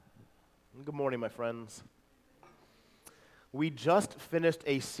Good morning, my friends. We just finished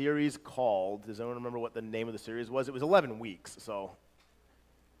a series called, does anyone remember what the name of the series was? It was 11 weeks, so.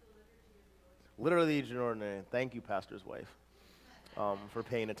 Literally extraordinary. Thank you, pastor's wife, for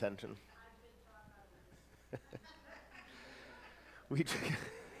paying attention. we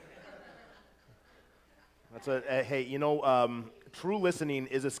Hey, true listening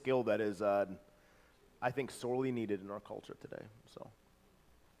is a skill that is, I think, sorely needed in our culture today, so.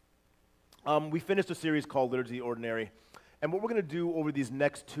 We finished a series called Liturgy of the Ordinary, and what we're going to do over these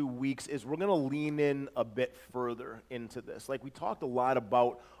next 2 weeks is we're going to lean in a bit further into this. Like, we talked a lot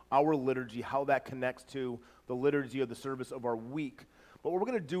about our liturgy, how that connects to the liturgy of the service of our week. But what we're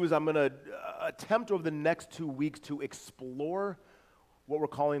going to do is I'm going to attempt over the next 2 weeks to explore what we're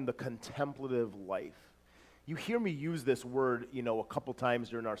calling the contemplative life. You hear me use this word, a couple times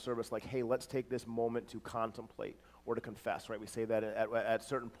during our service, like, hey, let's take this moment to contemplate or to confess, right? We say that at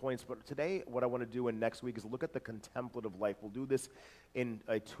certain points, but today what I want to do in next week is look at the contemplative life. We'll do this in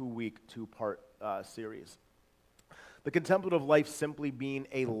a 2-week, 2-part series. The contemplative life simply being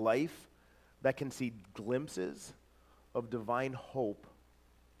a life that can see glimpses of divine hope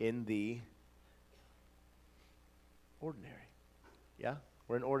in the ordinary. Yeah?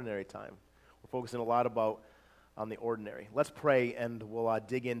 We're in ordinary time. We're focusing a lot on the ordinary. Let's pray, and we'll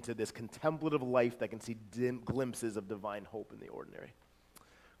dig into this contemplative life that can see glimpses of divine hope in the ordinary.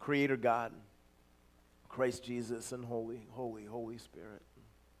 Creator God, Christ Jesus, and Holy Spirit,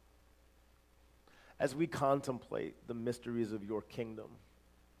 as we contemplate the mysteries of your kingdom,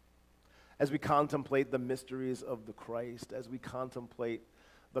 as we contemplate the mysteries of the Christ, as we contemplate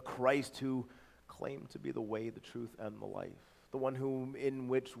the Christ who claimed to be the way, the truth, and the life, the one in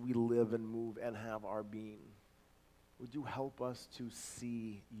which we live and move and have our being, would you help us to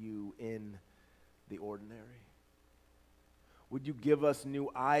see you in the ordinary? Would you give us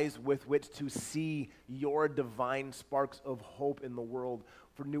new eyes with which to see your divine sparks of hope in the world,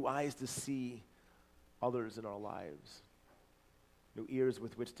 for new eyes to see others in our lives, new ears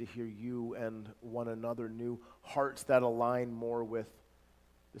with which to hear you and one another, new hearts that align more with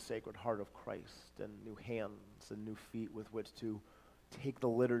the Sacred Heart of Christ, and new hands and new feet with which to take the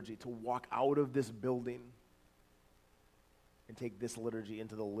liturgy, to walk out of this building and take this liturgy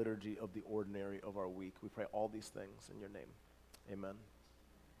into the liturgy of the ordinary of our week. We pray all these things in your name. Amen.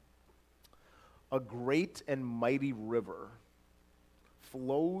 A great and mighty river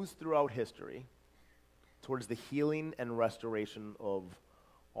flows throughout history towards the healing and restoration of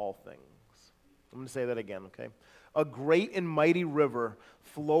all things. I'm going to say that again, okay? A great and mighty river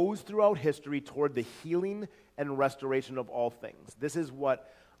flows throughout history toward the healing and restoration of all things. This is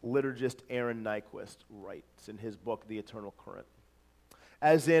what liturgist Aaron Nyquist writes in his book, The Eternal Current.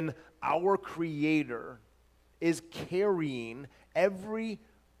 As in, our Creator is carrying every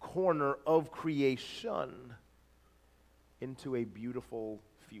corner of creation into a beautiful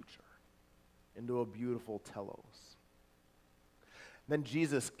future, into a beautiful telos. Then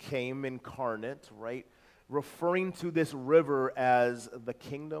Jesus came incarnate, right, referring to this river as the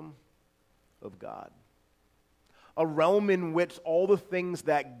kingdom of God. A realm in which all the things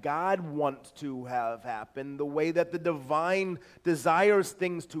that God wants to have happen, the way that the divine desires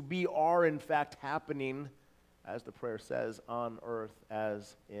things to be, are in fact happening, as the prayer says, on earth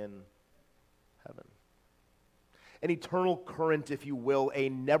as in heaven. An eternal current, if you will, a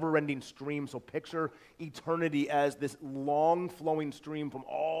never-ending stream. So picture eternity as this long-flowing stream from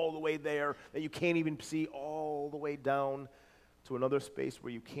all the way there that you can't even see, all the way down to another space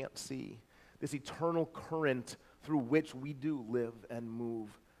where you can't see. This eternal current through which we do live and move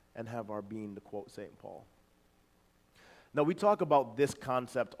and have our being, to quote St. Paul. Now, we talk about this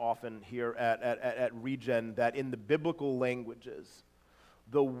concept often here at Regen, that in the biblical languages,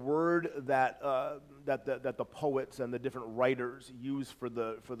 the word that the poets and the different writers use for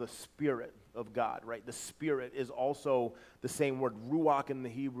the Spirit of God, right? The Spirit is also the same word, ruach in the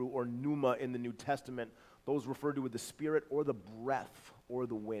Hebrew or pneuma in the New Testament. Those referred to with the Spirit or the breath or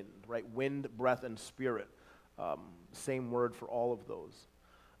the wind, right? Wind, breath, and Spirit. Same word for all of those.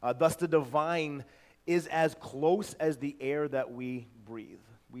 Thus, the divine is as close as the air that we breathe.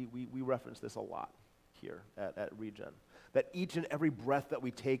 We reference this a lot here at Regen. That each and every breath that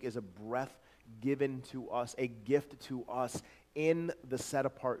we take is a breath given to us, a gift to us in the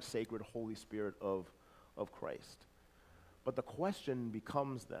set-apart, sacred, Holy Spirit of Christ. But the question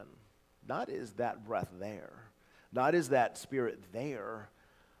becomes then, not is that breath there, not is that Spirit there,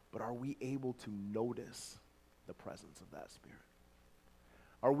 but are we able to notice the presence of that Spirit?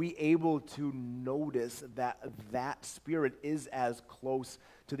 Are we able to notice that that Spirit is as close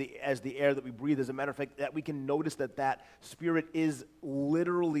as the air that we breathe? As a matter of fact, that we can notice that Spirit is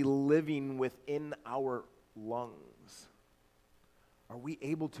literally living within our lungs? Are we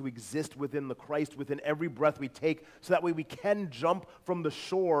able to exist within the Christ, within every breath we take, so that way we can jump from the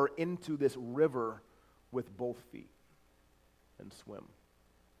shore into this river with both feet and swim?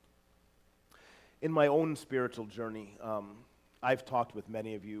 In my own spiritual journey, I've talked with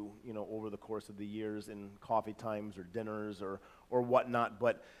many of you, over the course of the years in coffee times or dinners or whatnot,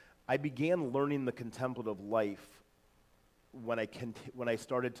 but I began learning the contemplative life when I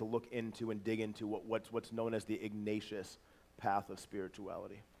started to look into and dig into what's known as the Ignatius path of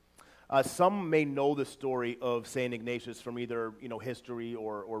spirituality. Some may know the story of Saint Ignatius from either history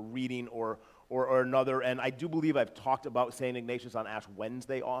or reading or another, and I do believe I've talked about Saint Ignatius on Ash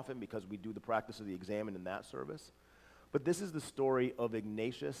Wednesday often because we do the practice of the examen in that service. But this is the story of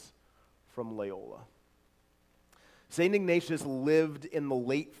Ignatius from Loyola. Saint Ignatius lived in the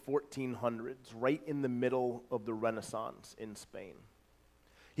late 1400s, right in the middle of the Renaissance in Spain.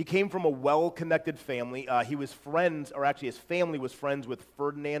 He came from a well-connected family. His family was friends with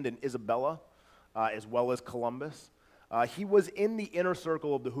Ferdinand and Isabella, as well as Columbus. He was in the inner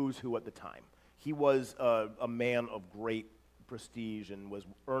circle of the who's who at the time. He was a man of great prestige and was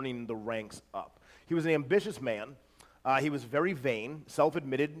earning the ranks up. He was an ambitious man. He was very vain,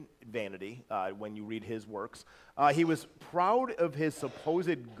 self-admitted vanity when you read his works. He was proud of his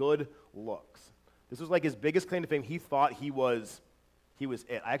supposed good looks. This was like his biggest claim to fame. He thought he was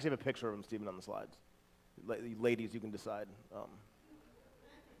it. I actually have a picture of him, Stephen, on the slides. Ladies, you can decide.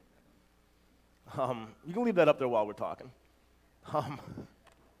 You can leave that up there while we're talking.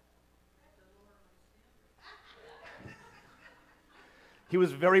 He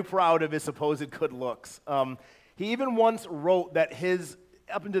was very proud of his supposed good looks. He even once wrote that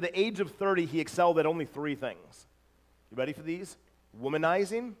up until the age of 30, he excelled at only 3 things. You ready for these?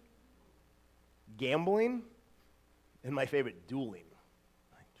 Womanizing, gambling, and my favorite, dueling.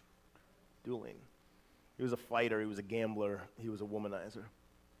 Dueling. He was a fighter, he was a gambler, he was a womanizer.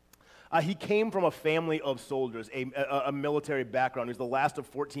 He came from a family of soldiers, a military background. He was the last of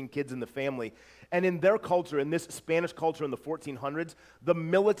 14 kids in the family. And in their culture, in this Spanish culture in the 1400s, the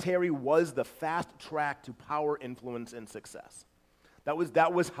military was the fast track to power, influence, and success. That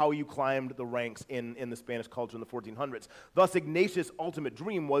was how you climbed the ranks in the Spanish culture in the 1400s. Thus, Ignatius' ultimate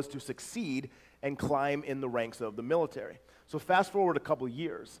dream was to succeed and climb in the ranks of the military. So fast forward a couple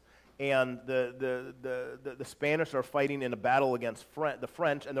years, and the Spanish are fighting in a battle against the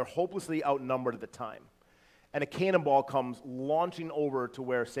French, and they're hopelessly outnumbered at the time. And a cannonball comes launching over to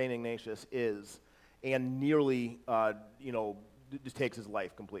where St. Ignatius is and nearly, just takes his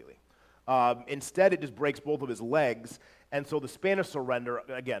life completely. Instead, it just breaks both of his legs, and so the Spanish surrender,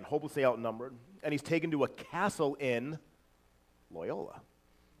 again, hopelessly outnumbered, and he's taken to a castle in Loyola,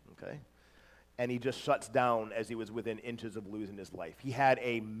 okay? And he just shuts down as he was within inches of losing his life. He had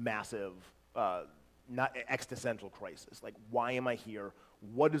a massive, not existential crisis. Like, why am I here?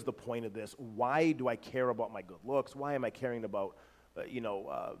 What is the point of this? Why do I care about my good looks? Why am I caring about,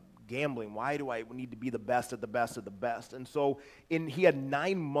 gambling? Why do I need to be the best at the best at the best? And so he had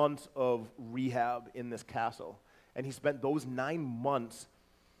 9 months of rehab in this castle, and he spent those 9 months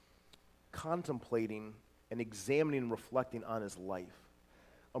contemplating and examining and reflecting on his life.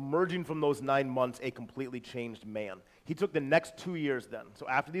 Emerging from those 9 months a completely changed man. He took the next 2 years then. So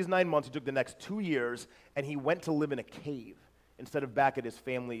after these 9 months, he took the next 2 years, and he went to live in a cave instead of back at his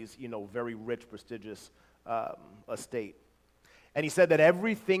family's, very rich, prestigious estate. And he said that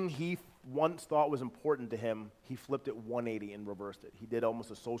everything he once thought was important to him, he flipped it 180 and reversed it. He did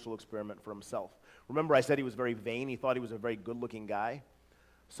almost a social experiment for himself. Remember, I said he was very vain. He thought he was a very good-looking guy.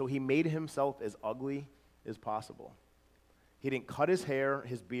 So he made himself as ugly as possible. He didn't cut his hair,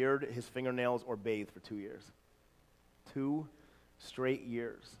 his beard, his fingernails, or bathe for 2 years. 2 straight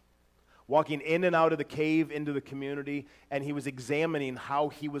years. Walking in and out of the cave into the community, and he was examining how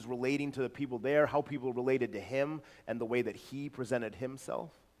he was relating to the people there, how people related to him, and the way that he presented himself.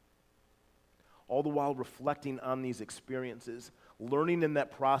 All the while reflecting on these experiences, learning in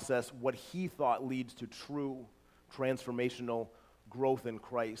that process what he thought leads to true transformational growth in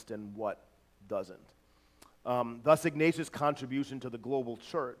Christ and what doesn't. Thus, Ignatius' contribution to the global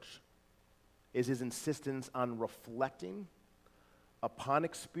church is his insistence on reflecting upon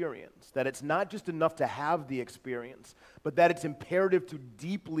experience, that it's not just enough to have the experience, but that it's imperative to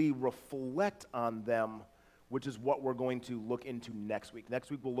deeply reflect on them, which is what we're going to look into next week. Next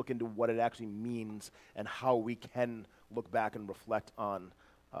week, we'll look into what it actually means and how we can look back and reflect on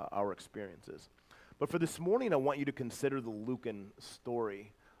our experiences. But for this morning, I want you to consider the Lucan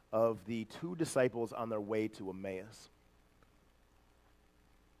story of the 2 disciples on their way to Emmaus.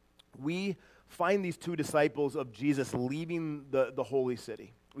 We find these 2 disciples of Jesus leaving the holy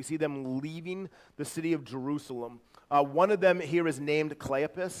city. We see them leaving the city of Jerusalem. One of them here is named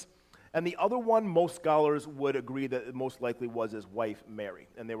Cleopas, and the other one, most scholars would agree that it most likely was his wife, Mary,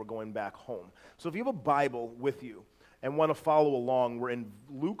 and they were going back home. So if you have a Bible with you and want to follow along, we're in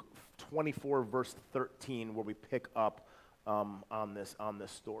Luke 24, verse 13, where we pick up on this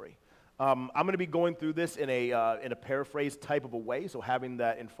story. I'm going to be going through this in a paraphrase type of a way, so having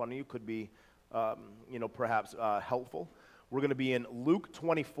that in front of you could be, perhaps helpful. We're going to be in Luke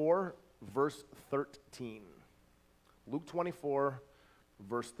 24, verse 13. Luke 24,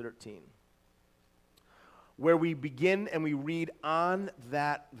 verse 13. Where we begin and we read, on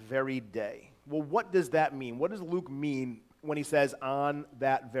that very day. Well, what does that mean? What does Luke mean when he says, on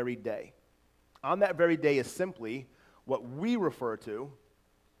that very day? On that very day is simply what we refer to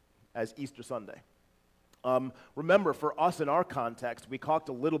as Easter Sunday. Remember, for us in our context, we talked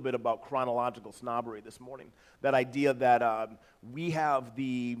a little bit about chronological snobbery this morning. That idea that we have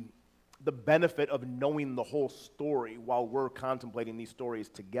the benefit of knowing the whole story while we're contemplating these stories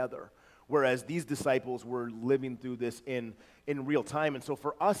together, whereas these disciples were living through this in real time. And so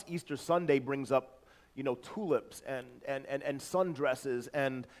for us, Easter Sunday brings up tulips and sundresses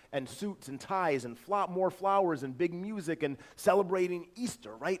and suits and ties and more flowers and big music and celebrating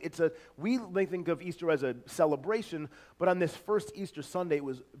Easter, right? We may think of Easter as a celebration, but on this first Easter Sunday, it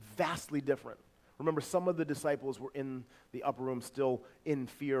was vastly different. Remember, some of the disciples were in the upper room still in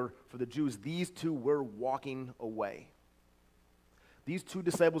fear for the Jews. These two were walking away. These two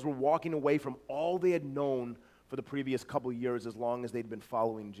disciples were walking away from all they had known for the previous couple years as long as they'd been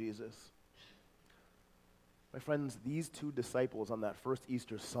following Jesus. My friends, these two disciples on that first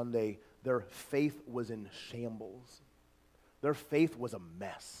Easter Sunday, their faith was in shambles. Their faith was a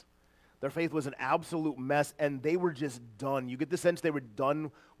mess. Their faith was an absolute mess, and they were just done. You get the sense they were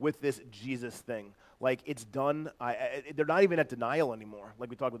done with this Jesus thing. Like, it's done. They're not even at denial anymore, like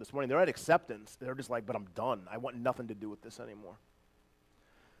we talked about this morning. They're at acceptance. They're just like, but I'm done. I want nothing to do with this anymore.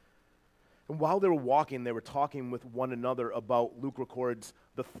 And while they were walking, they were talking with one another about, Luke records,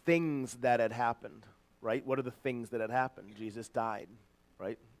 the things that had happened. Right? What are the things that had happened? Jesus died,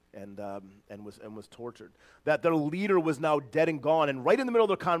 right? And was tortured. That their leader was now dead and gone. And right in the middle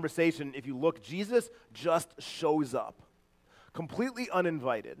of the conversation, if you look, Jesus just shows up, completely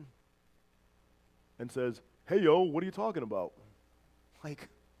uninvited, and says, "Hey, yo, what are you talking about?" Like,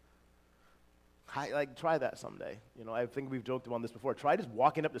 try that someday. I think we've joked about this before. Try just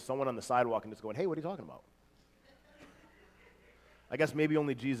walking up to someone on the sidewalk and just going, "Hey, what are you talking about?" I guess maybe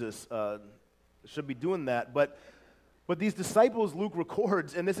only Jesus should be doing that, but these disciples, Luke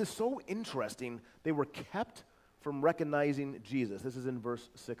records, and this is so interesting, they were kept from recognizing Jesus. This is in verse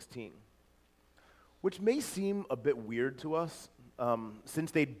 16, which may seem a bit weird to us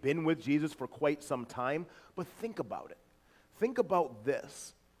since they'd been with Jesus for quite some time, but think about it. Think about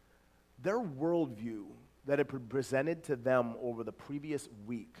this. Their worldview that had been presented to them over the previous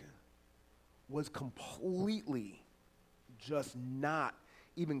week was completely just not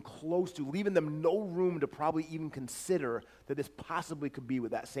even close to, leaving them no room to probably even consider that this possibly could be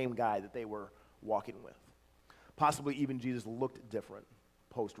with that same guy that they were walking with. Possibly even Jesus looked different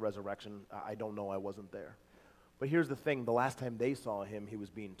post-resurrection. I don't know, I wasn't there. But here's the thing, the last time they saw him, he was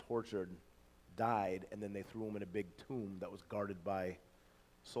being tortured, died, and then they threw him in a big tomb that was guarded by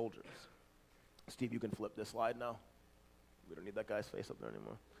soldiers. Steve, you can flip this slide now. We don't need that guy's face up there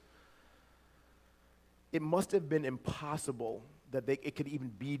anymore. It must have been impossible that it could even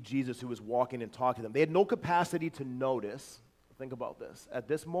be Jesus who was walking and talking to them. They had no capacity to notice. Think about this. At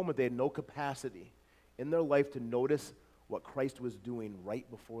this moment, they had no capacity in their life to notice what Christ was doing right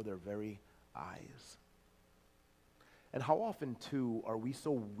before their very eyes. And how often, too, are we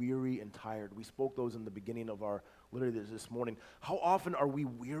so weary and tired? We spoke those in the beginning of our liturgy this morning. How often are we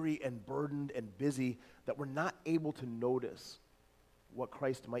weary and burdened and busy that we're not able to notice what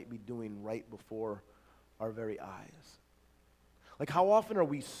Christ might be doing right before our very eyes? Like, how often are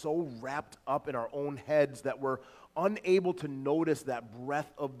we so wrapped up in our own heads that we're unable to notice that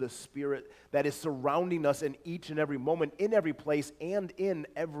breath of the Spirit that is surrounding us in each and every moment, in every place, and in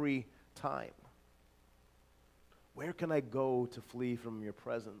every time? Where can I go to flee from your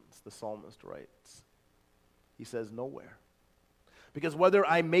presence, the psalmist writes. He says, nowhere. Because whether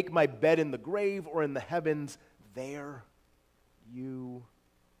I make my bed in the grave or in the heavens, there you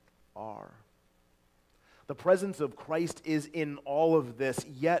are. The presence of Christ is in all of this,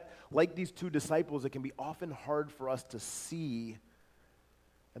 yet, like these two disciples, it can be often hard for us to see,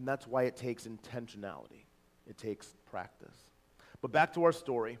 and that's why it takes intentionality. It takes practice. But back to our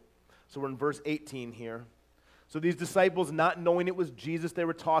story. So we're in verse 18 here. So these disciples, not knowing it was Jesus they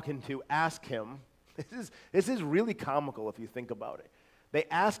were talking to, ask him. This is really comical if you think about it. They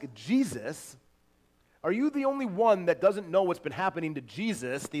ask Jesus, are you the only one that doesn't know what's been happening to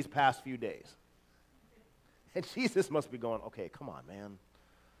Jesus these past few days? And Jesus must be going, okay, come on, man.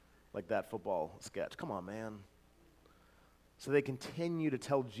 Like that football sketch. Come on, man. So they continue to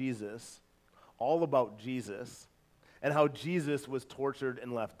tell Jesus all about Jesus and how Jesus was tortured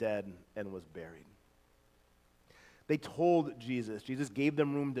and left dead and was buried. They told Jesus gave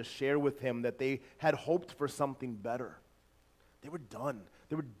them room to share with him that they had hoped for something better. They were done.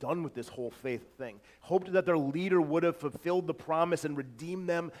 They were done with this whole faith thing. Hoped that their leader would have fulfilled the promise and redeemed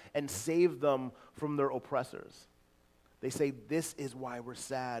them and saved them from their oppressors. They say, this is why we're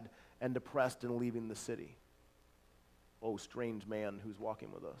sad and depressed and leaving the city. Oh, strange man who's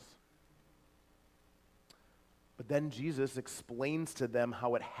walking with us. But then Jesus explains to them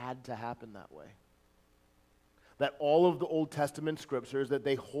how it had to happen that way. That all of the Old Testament scriptures that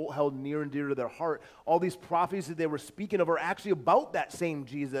they held near and dear to their heart, all these prophecies that they were speaking of are actually about that same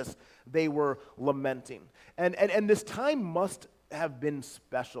Jesus they were lamenting. And this time must have been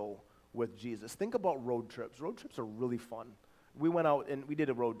special with Jesus. Think about road trips. Road trips are really fun. We went out and we did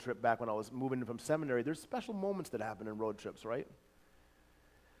a road trip back when I was moving from seminary. There's special moments that happen in road trips, right?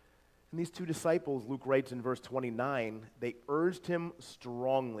 And these two disciples, Luke writes in verse 29, they urged him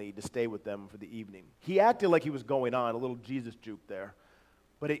strongly to stay with them for the evening. He acted like he was going on, a little Jesus juke there.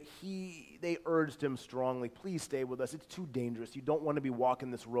 But they urged him strongly, please stay with us. It's too dangerous. You don't want to be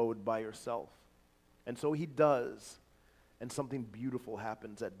walking this road by yourself. And so he does. And something beautiful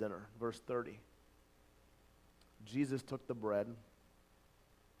happens at dinner. Verse 30. Jesus took the bread.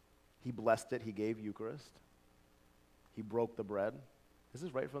 He blessed it. He gave Eucharist. He broke the bread. This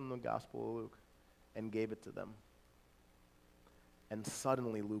is right from the Gospel of Luke. And gave it to them. And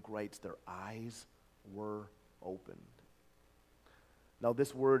suddenly, Luke writes, their eyes were opened. Now,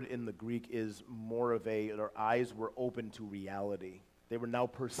 this word in the Greek is more of their eyes were open to reality. They were now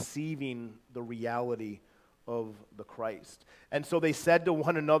perceiving the reality of the Christ. And so they said to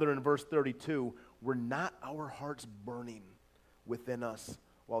one another in verse 32, were not our hearts burning within us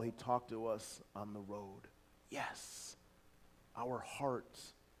while he talked to us on the road? Yes. Our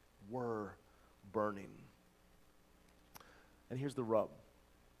hearts were burning. And here's the rub.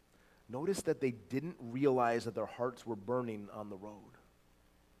 Notice that they didn't realize that their hearts were burning on the road.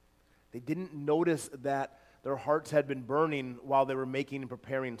 They didn't notice that their hearts had been burning while they were making and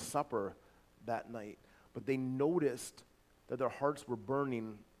preparing supper that night. But they noticed that their hearts were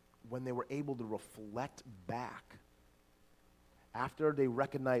burning when they were able to reflect back. After they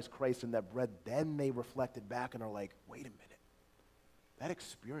recognized Christ in that bread, then they reflected back and are like, wait a minute. That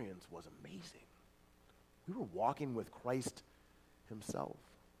experience was amazing. We were walking with Christ himself.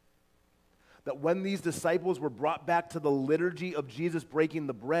 That when these disciples were brought back to the liturgy of Jesus breaking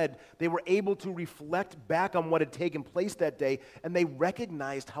the bread, they were able to reflect back on what had taken place that day, and they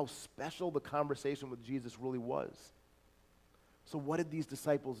recognized how special the conversation with Jesus really was. So what did these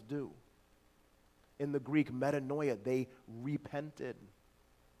disciples do? In the Greek, metanoia, they repented.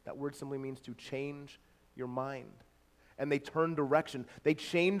 That word simply means to change your mind. And they turned direction. They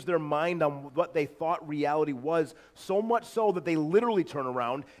changed their mind on what they thought reality was, so much so that they literally turn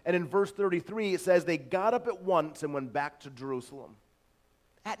around. And in verse 33, it says they got up at once and went back to Jerusalem.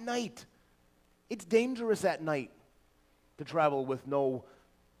 At night. It's dangerous at night to travel with no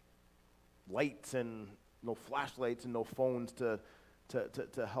lights and no flashlights and no phones to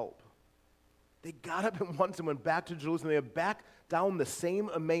help. They got up at once and went back to Jerusalem. They went back down the same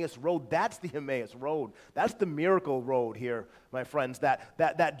Emmaus road. That's the Emmaus road. That's the miracle road here, my friends.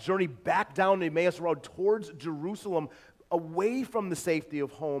 That journey back down the Emmaus road towards Jerusalem, away from the safety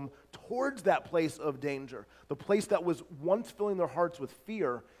of home, towards that place of danger. The place that was once filling their hearts with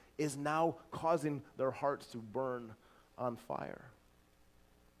fear is now causing their hearts to burn on fire.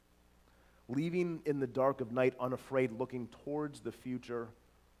 Leaving in the dark of night, unafraid, looking towards the future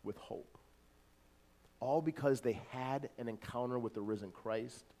with hope. All because they had an encounter with the risen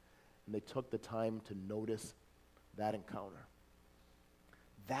Christ, and they took the time to notice that encounter.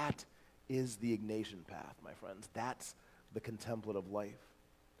 That is the Ignatian path, my friends. That's the contemplative life,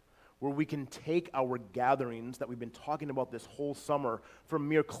 where we can take our gatherings that we've been talking about this whole summer from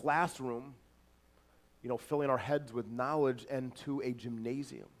mere classroom, filling our heads with knowledge, and to a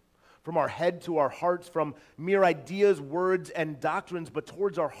gymnasium. From our head to our hearts, from mere ideas, words, and doctrines, but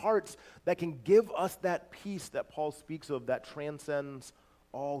towards our hearts that can give us that peace that Paul speaks of that transcends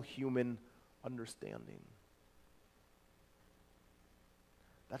all human understanding.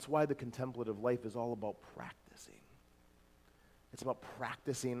 That's why the contemplative life is all about practicing. It's about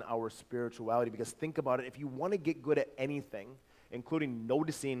practicing our spirituality, because think about it, if you want to get good at anything, including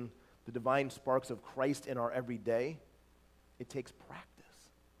noticing the divine sparks of Christ in our everyday, it takes practice.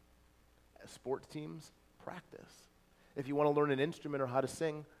 sports teams, practice. If you want to learn an instrument or how to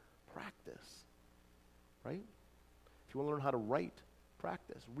sing, practice, right? If you want to learn how to write,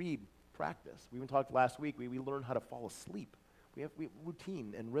 practice. Read, practice. We even talked last week, we learn how to fall asleep. We have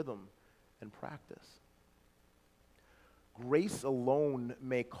routine and rhythm and practice. Grace alone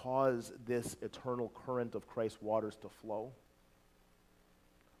may cause this eternal current of Christ's waters to flow,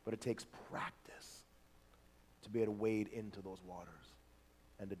 but it takes practice to be able to wade into those waters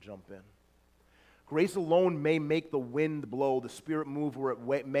and to jump in. Grace alone may make the wind blow, the Spirit move where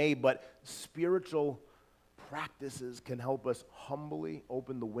it may, but spiritual practices can help us humbly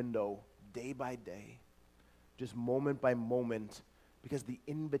open the window day by day, just moment by moment, because the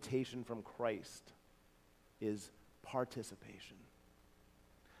invitation from Christ is participation.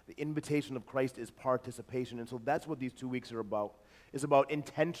 The invitation of Christ is participation, and so that's what these 2 weeks are about. It's about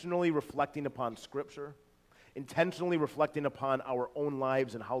intentionally reflecting upon Scripture, intentionally reflecting upon our own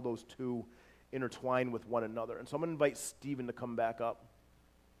lives and how those two intertwine with one another. And so I'm going to invite Stephen to come back up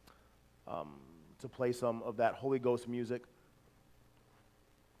to play some of that Holy Ghost music.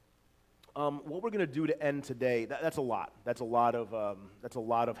 What we're going to do to end today, that's a lot. That's a lot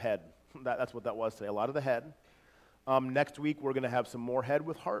of head. That's what that was today, a lot of the head. Next week, we're going to have some more head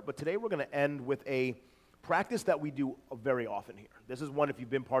with heart, but today we're going to end with a practice that we do very often here. This is one, if you've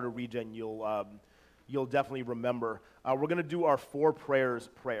been part of Regen, you'll definitely remember. We're going to do our 4 prayers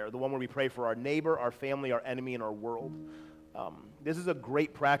prayer, the one where we pray for our neighbor, our family, our enemy, and our world. This is a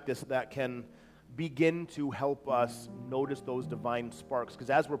great practice that can begin to help us notice those divine sparks, because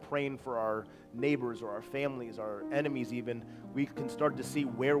as we're praying for our neighbors or our families, our enemies even, we can start to see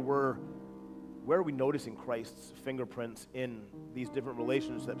where are we noticing Christ's fingerprints in these different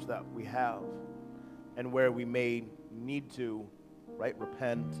relationships that we have, and where we may need to, right,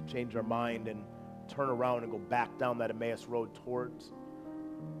 repent, change our mind, and turn around and go back down that Emmaus road towards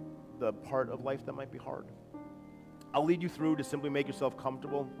the part of life that might be hard. I'll lead you through to simply make yourself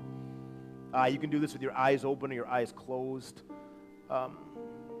comfortable. You can do this with your eyes open or your eyes closed.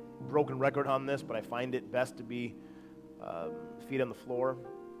 Broken record on this, but I find it best to be feet on the floor,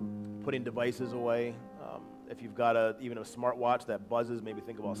 putting devices away. If you've got even a smartwatch that buzzes, maybe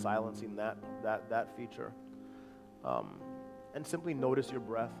think about silencing that feature. And simply notice your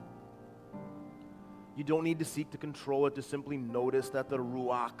breath. You don't need to seek to control it, to simply notice that the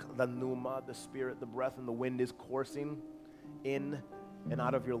ruach, the pneuma, the spirit, the breath, and the wind is coursing in and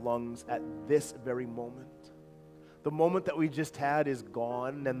out of your lungs at this very moment. The moment that we just had is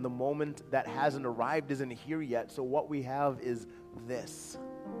gone, and the moment that hasn't arrived isn't here yet. So what we have is this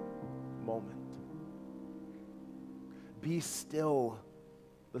moment. Be still,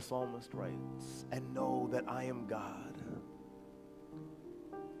 the psalmist writes, and know that I am God.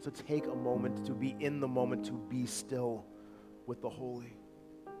 So take a moment to be in the moment, to be still with the holy.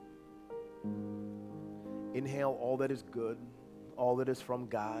 Inhale all that is good, all that is from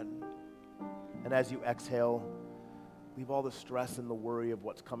God. And as you exhale, leave all the stress and the worry of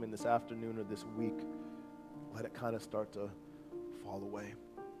what's coming this afternoon or this week. Let it kind of start to fall away.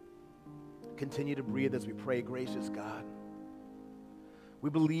 Continue to breathe as we pray. Gracious God,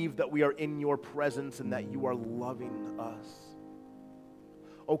 we believe that we are in your presence and that you are loving us.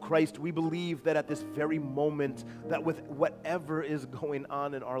 Oh Christ, we believe that at this very moment, that with whatever is going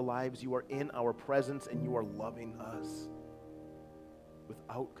on in our lives, you are in our presence and you are loving us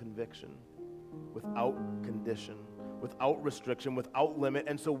without conviction, without condition, without restriction, without limit.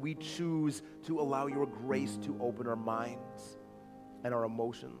 And so we choose to allow your grace to open our minds and our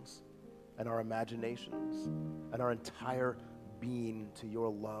emotions and our imaginations and our entire being to your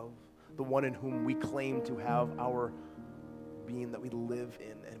love, the one in whom we claim to have our being, that we live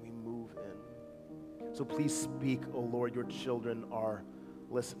in and we move in. So please speak, oh Lord, your children are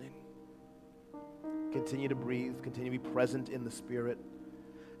listening. Continue to breathe, continue to be present in the Spirit.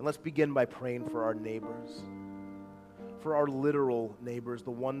 And let's begin by praying for our neighbors, for our literal neighbors,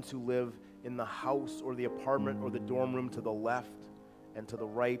 the ones who live in the house or the apartment or the dorm room to the left and to the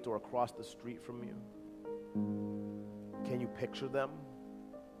right or across the street from you. Can you picture them?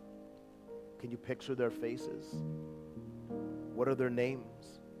 Can you picture their faces? What are their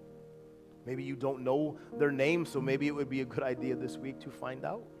names? Maybe you don't know their names, so maybe it would be a good idea this week to find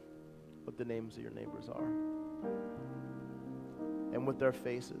out what the names of your neighbors are. And with their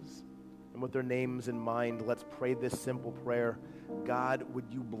faces and with their names in mind, let's pray this simple prayer. God, would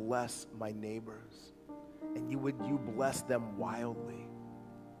you bless my neighbors? And would you bless them wildly?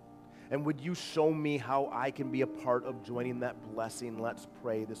 And would you show me how I can be a part of joining that blessing? Let's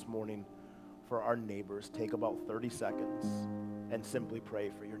pray this morning for our neighbors. Take about 30 seconds and simply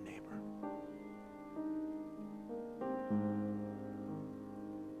pray for your neighbor.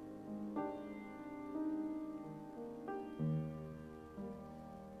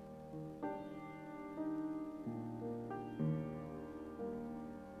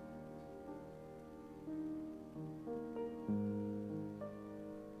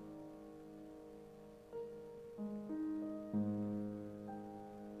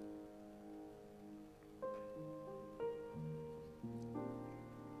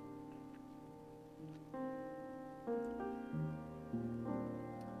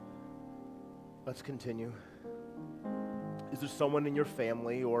 Let's continue. Is there someone in your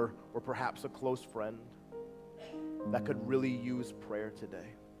family or perhaps a close friend that could really use prayer today?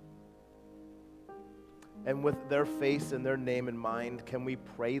 And with their face and their name in mind, can we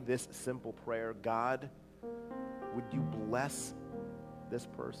pray this simple prayer? God, would you bless this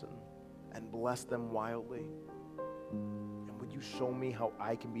person and bless them wildly? And would you show me how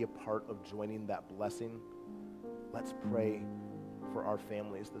I can be a part of joining that blessing? Let's pray for our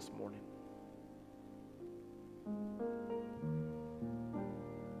families this morning.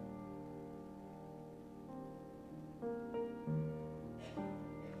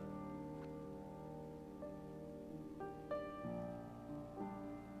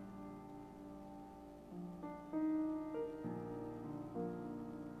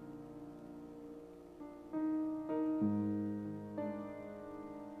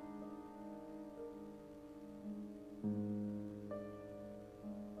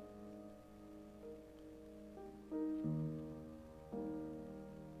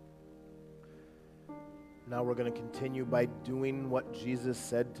 Now we're going to continue by doing what Jesus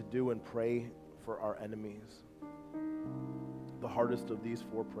said to do and pray for our enemies. The hardest of these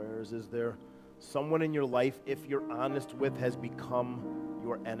 4 prayers. Is there someone in your life, if you're honest with, has become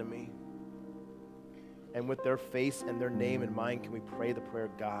your enemy? And with their face and their name in mind, can we pray the prayer,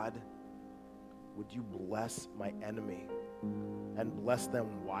 God, would you bless my enemy and bless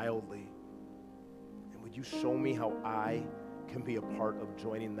them wildly? And would you show me how I can be a part of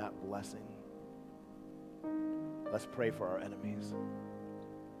joining that blessing? Let's pray for our enemies.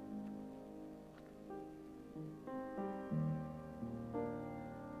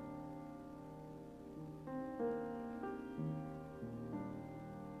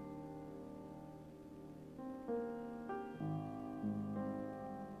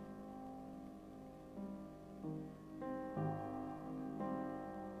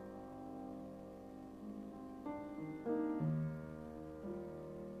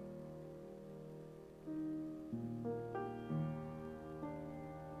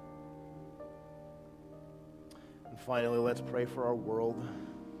 And finally, let's pray for our world,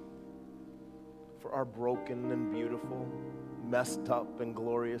 for our broken and beautiful, messed up and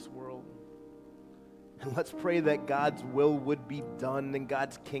glorious world. And let's pray that God's will would be done and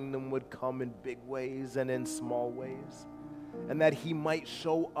God's kingdom would come in big ways and in small ways. And that he might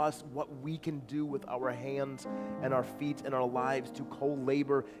show us what we can do with our hands and our feet and our lives to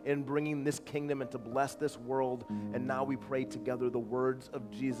co-labor in bringing this kingdom and to bless this world. And now we pray together the words of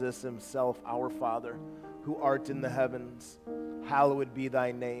Jesus himself, our Father, who art in the heavens, hallowed be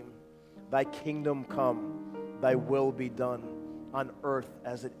thy name. Thy kingdom come, thy will be done on earth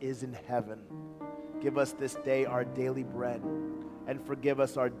as it is in heaven. Give us this day our daily bread, and forgive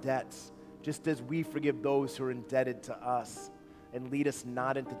us our debts, just as we forgive those who are indebted to us. And lead us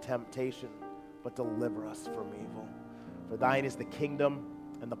not into temptation, but deliver us from evil. For thine is the kingdom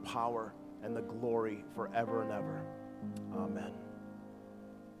and the power and the glory forever and ever. Amen.